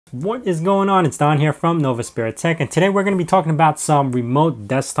What is going on? It's Don here from Nova Spirit Tech, and today we're going to be talking about some remote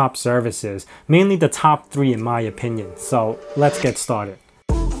desktop services, mainly the top 3 in my opinion. So let's get started.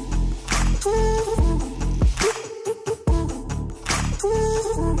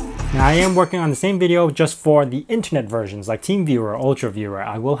 Now I am working on the same video just for the internet versions like TeamViewer or UltraViewer.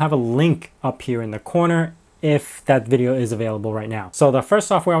 I will have a link up here in the corner if that video is available right now. So the first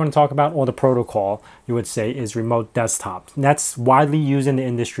software I want to talk about, or the protocol you would say, is remote desktop. That's widely used in the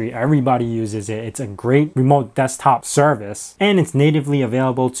industry. Everybody uses it. It's a great remote desktop service, and it's natively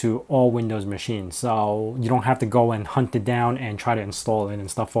available to all Windows machines. So you don't have to go and hunt it down and try to install it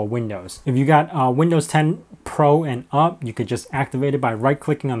and stuff for Windows. If you got Windows 10 Pro and up, you could just activate it by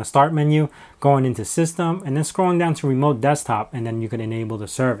right-clicking on the start menu, going into system, and then scrolling down to remote desktop, and then you could enable the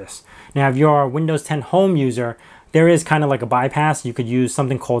service. Now if you're a Windows 10 home user, there is kind of like a bypass. You could use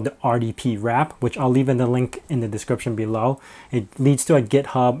something called the RDP wrap, which I'll leave in the link in the description below. It leads to a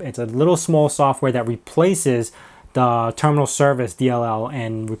GitHub. It's a little small software that replaces the terminal service DLL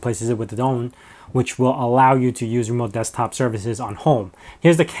and replaces it with its own, which will allow you to use remote desktop services on home.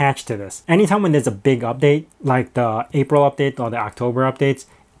 Here's the catch to this. Anytime when there's a big update, like the April update or the October updates,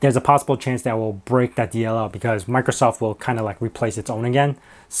 there's a possible chance that will break that DLL because Microsoft will kind of like replace its own again.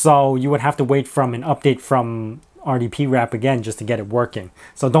 So you would have to wait from an update from RDP wrap again just to get it working.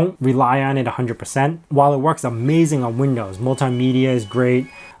 So don't rely on it 100%. While it works amazing on Windows, multimedia is great,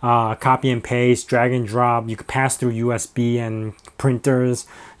 copy and paste, drag and drop. You could pass through USB and printers.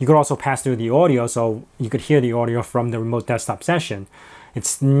 You could also pass through the audio, so you could hear the audio from the remote desktop session.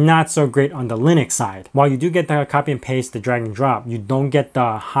 It's not so great on the Linux side. While you do get the copy and paste, the drag and drop, you don't get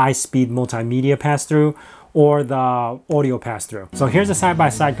the high-speed multimedia pass-through or the audio pass-through. So here's a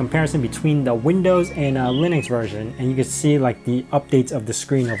side-by-side comparison between the Windows and Linux version, and you can see like the updates of the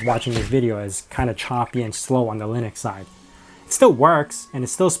screen of watching this video is kind of choppy and slow on the Linux side. It still works and it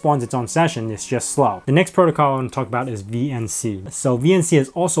still spawns its own session, it's just slow. The next protocol I want to talk about is VNC. So VNC is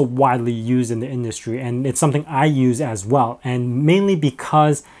also widely used in the industry, and it's something I use as well, and mainly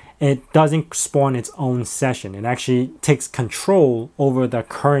because it doesn't spawn its own session. It actually takes control over the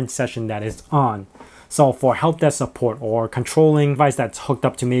current session that it's on. So for help desk support or controlling device that's hooked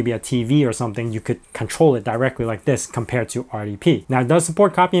up to maybe a TV or something, you could control it directly like this compared to RDP. Now it does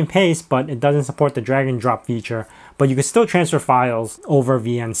support copy and paste, but it doesn't support the drag and drop feature, but you can still transfer files over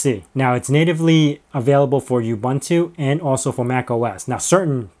VNC. Now it's natively available for Ubuntu and also for Mac OS. Now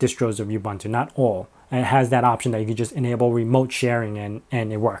certain distros of Ubuntu, not all, it has that option that you can just enable remote sharing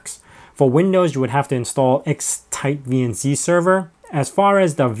and it works. For Windows, you would have to install X-Tight VNC server. As far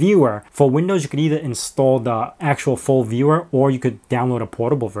as the viewer, for Windows, you could either install the actual full viewer or you could download a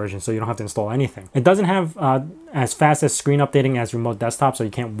portable version so you don't have to install anything. It doesn't have as fast as screen updating as remote desktop, so you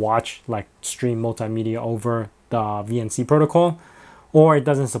can't watch like stream multimedia over the VNC protocol, or it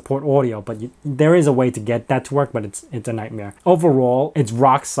doesn't support audio, but there is a way to get that to work, but it's a nightmare. Overall, it's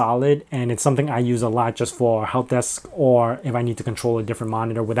rock solid, and it's something I use a lot just for help desk or if I need to control a different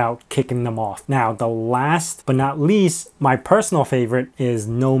monitor without kicking them off. Now, the last but not least, my personal favorite is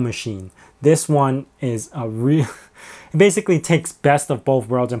NoMachine. This one is a real... It basically takes best of both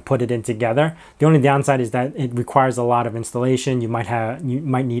worlds and put it in together. The only downside is that it requires a lot of installation. You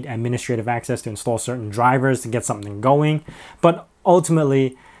might need administrative access to install certain drivers to get something going, but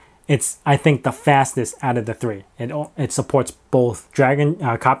ultimately, it's, I think, the fastest out of the 3. It supports both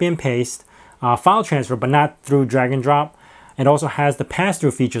copy and paste, file transfer, but not through drag and drop. It also has the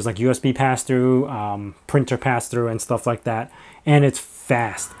pass-through features like USB pass-through, printer pass-through, and stuff like that. And it's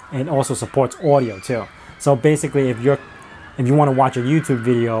fast. It also supports audio too. So basically, if you want to watch a YouTube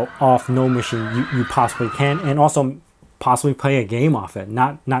video off NoMachine, you possibly can, and also possibly play a game off it.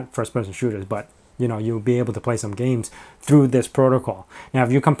 Not first-person shooters, but you know, you'll be able to play some games through this protocol. Now,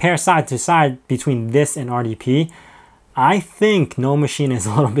 if you compare side to side between this and RDP, I think NoMachine is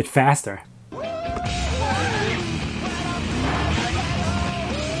a little bit faster.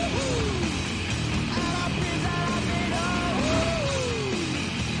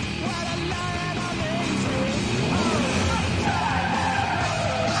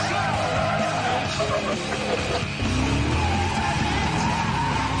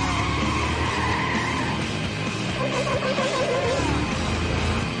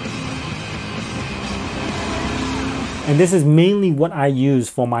 And this is mainly what I use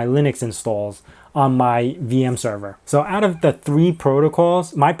for my Linux installs on my VM server. So out of the 3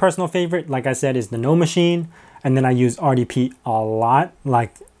 protocols, my personal favorite, like I said, is the NoMachine, and then I use RDP a lot.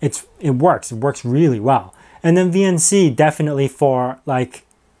 Like it works really well. And then VNC definitely for like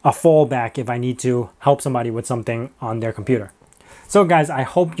a fallback if I need to help somebody with something on their computer. So guys, I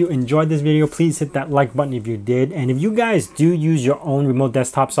hope you enjoyed this video. Please hit that like button if you did. And if you guys do use your own remote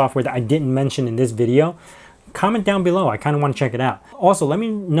desktop software that I didn't mention in this video, comment down below. I kind of want to check it out. Also, let me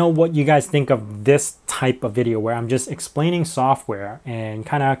know what you guys think of this type of video where I'm just explaining software and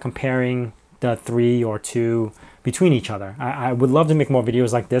kind of comparing the 3 or 2 between each other. I would love to make more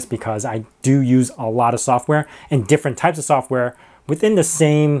videos like this because I do use a lot of software and different types of software within the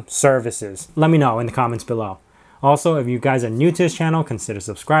same services. Let me know in the comments below. Also, if you guys are new to this channel, consider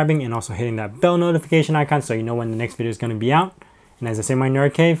subscribing and also hitting that bell notification icon so you know when the next video is going to be out. And as I say in my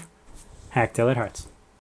nerd cave, hack till it hurts.